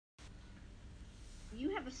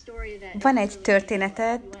Van egy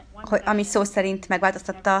történeted, ami szó szerint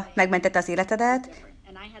megmentette az életedet.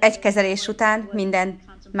 Egy kezelés után minden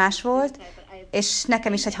más volt, és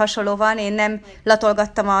nekem is egy hasonló van, én nem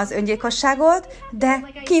latolgattam az öngyilkosságot, de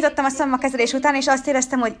kinyitottam a szemem a kezelés után, és azt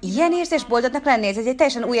éreztem, hogy ilyen érzés boldognak lenni, ez egy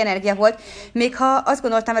teljesen új energia volt, még ha azt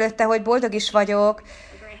gondoltam előtte, hogy boldog is vagyok.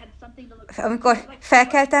 Amikor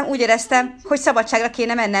felkeltem, úgy éreztem, hogy szabadságra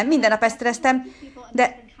kéne mennem. Minden nap ezt éreztem,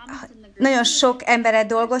 de nagyon sok emberrel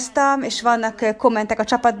dolgoztam, és vannak kommentek a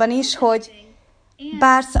csapatban is, hogy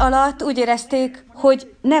Bars alatt úgy érezték,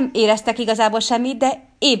 hogy nem éreztek igazából semmit, de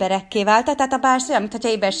éberekké váltak, tehát a Bars olyan, mintha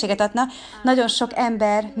éberséget adna. Nagyon sok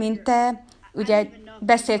ember, mint te, ugye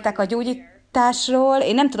beszéltek a gyógyításról,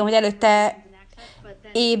 én nem tudom, hogy előtte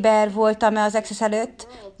éber voltam-e az Access előtt,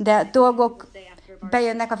 de dolgok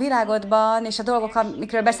bejönnek a világodban, és a dolgok,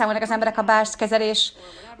 amikről beszámolnak az emberek a Bars kezelés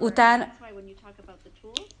után,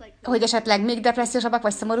 hogy esetleg még depressziósabbak,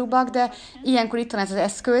 vagy szomorúbbak, de ilyenkor itt van ez az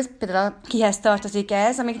eszköz, például kihez tartozik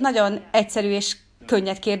ez, amik nagyon egyszerű és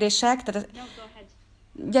könnyed kérdések. Tehát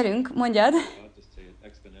gyerünk, mondjad.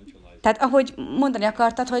 Tehát ahogy mondani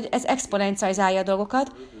akartad, hogy ez exponencializálja a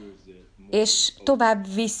dolgokat, és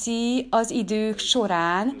tovább viszi az idők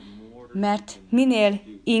során, mert minél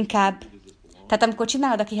inkább, tehát amikor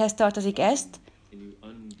csinálod, akihez tartozik ezt,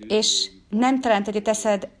 és nem teremteti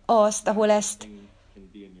teszed azt, ahol ezt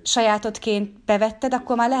sajátodként bevetted,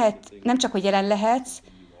 akkor már lehet, nem csak, hogy jelen lehetsz,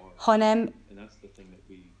 hanem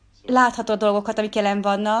láthatod dolgokat, amik jelen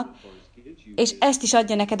vannak, és ezt is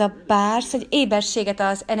adja neked a Bars, egy éberséget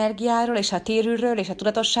az energiáról, és a térűről, és a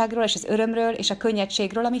tudatosságról, és az örömről, és a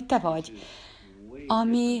könnyedségről, amit te vagy.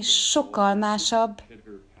 Ami sokkal másabb,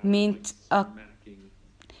 mint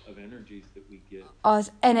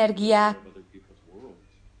az energiákra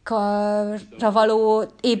való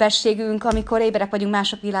éberségünk, amikor éberek vagyunk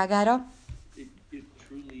mások világára.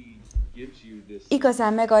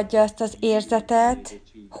 Igazán megadja azt az érzetet,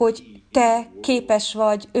 hogy te képes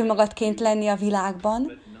vagy önmagadként lenni a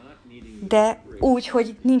világban, de úgy,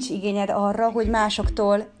 hogy nincs igényed arra, hogy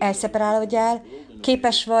másoktól elszeparálódjál,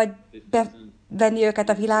 képes vagy bevenni őket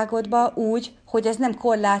a világodba úgy, hogy ez nem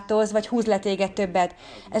korlátoz, vagy húz le téged többet.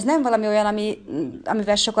 Ez nem valami olyan,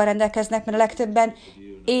 amivel sokan rendelkeznek, mert a legtöbben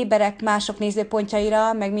éberek mások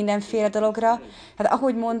nézőpontjaira, meg mindenféle dologra. Hát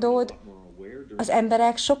ahogy mondod, az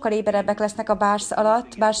emberek sokkal éberebbek lesznek a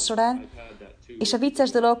Bars során, és a vicces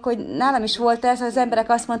dolog, hogy nálam is volt ez, az emberek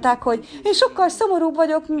azt mondták, hogy én sokkal szomorúbb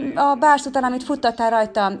vagyok a Bars után, amit futtattál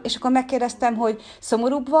rajtam. És akkor megkérdeztem, hogy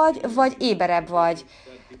szomorúbb vagy éberebb vagy.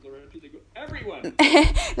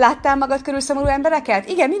 Láttál magad körül szomorú embereket?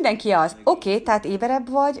 Igen, mindenki az. Oké, tehát éberebb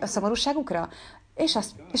vagy a szomorúságukra?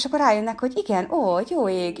 És akkor rájönnek, hogy igen, jó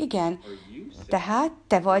ég, igen. Tehát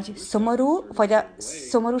te vagy szomorú, vagy a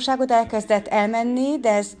szomorúságod elkezdett elmenni, de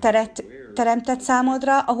ez teret teremtett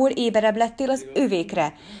számodra, ahol éberebb lettél az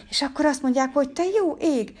övékre. És akkor azt mondják, hogy te jó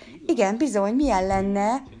ég, igen, bizony, milyen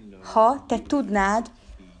lenne, ha te tudnád,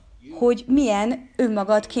 hogy milyen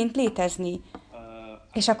önmagadként létezni.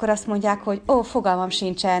 És akkor azt mondják, hogy fogalmam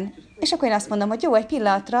sincsen. És akkor én azt mondom, hogy jó, egy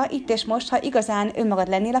pillanatra, itt és most, ha igazán önmagad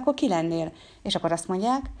lennél, akkor ki lennél? És akkor azt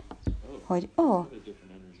mondják, hogy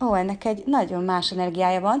ennek egy nagyon más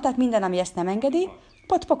energiája van, tehát minden, ami ezt nem engedi,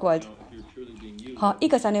 pokold. Ha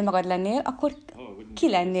igazán önmagad lennél, akkor ki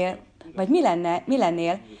lennél? Vagy mi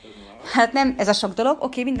lennél? Hát nem ez a sok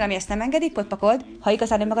dolog, minden, ami ezt nem engedi, pokold. Ha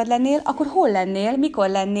igazán önmagad lennél, akkor hol lennél, mikor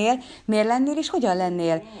lennél, miért lennél, és hogyan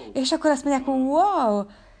lennél? És akkor azt mondják, wow,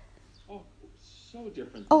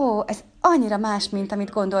 ez annyira más, mint amit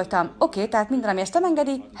gondoltam. Tehát minden, ami ezt nem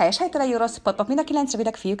engedi, helytelen, jó, rossz, mind a 9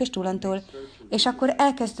 rövidek fiúk és túlantól. És akkor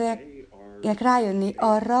elkezdenek rájönni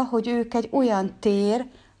arra, hogy ők egy olyan tér,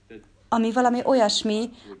 ami valami olyasmi,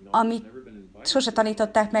 amit sose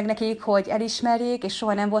tanították meg nekik, hogy elismerjék, és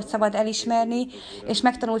soha nem volt szabad elismerni, és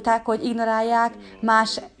megtanulták, hogy ignorálják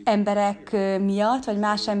más emberek miatt, vagy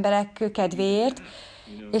más emberek kedvéért,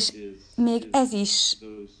 és még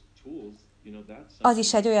az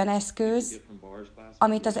is egy olyan eszköz,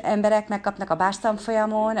 amit az emberek megkapnak a Bars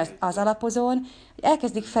tanfolyamon, az alapozón, hogy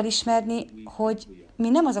elkezdik felismerni, hogy mi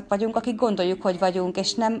nem azok vagyunk, akik gondoljuk, hogy vagyunk,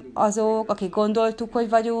 és nem azok, akik gondoltuk, hogy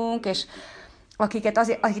vagyunk, és akit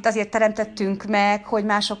azért teremtettünk meg, hogy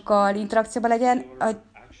másokkal interakcióban legyen.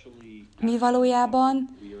 Mi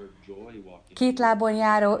valójában két lábon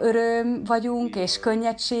járó öröm vagyunk, és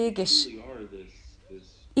könnyedség, és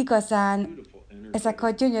igazán ezek a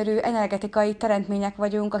gyönyörű energetikai teremtmények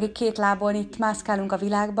vagyunk, akik két lábon itt mászkálunk a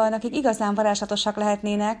világban, akik igazán varázslatosak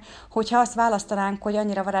lehetnének, hogyha azt választanánk, hogy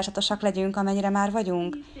annyira varázslatosak legyünk, amennyire már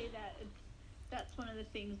vagyunk.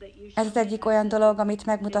 Ez az egyik olyan dolog, amit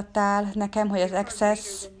megmutattál nekem, hogy az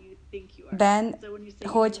Access-ben,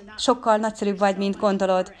 hogy sokkal nagyszerűbb vagy, mint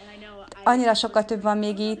gondolod. Annyira sokkal több van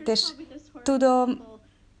még itt, és tudom,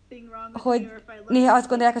 hogy néha azt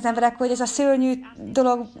gondolják az emberek, hogy ez a szörnyű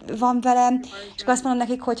dolog van velem, és akkor azt mondom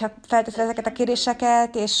nekik, hogy ha felteszed ezeket a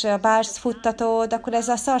kéréseket, és a Barst futtatod, akkor ez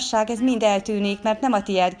a szarság, ez mind eltűnik, mert nem a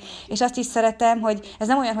tied. És azt is szeretem, hogy ez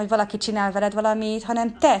nem olyan, hogy valaki csinál veled valamit,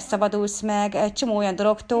 hanem te szabadulsz meg egy csomó olyan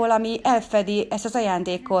dologtól, ami elfedi ezt az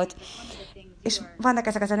ajándékot. És vannak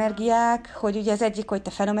ezek az energiák, hogy ugye az egyik, hogy te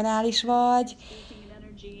fenomenális vagy,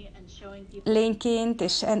 lényként,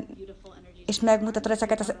 és megmutatod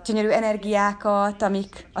ezeket a gyönyörű energiákat,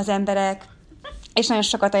 amik az emberek, és nagyon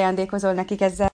sokat ajándékozol nekik ezzel.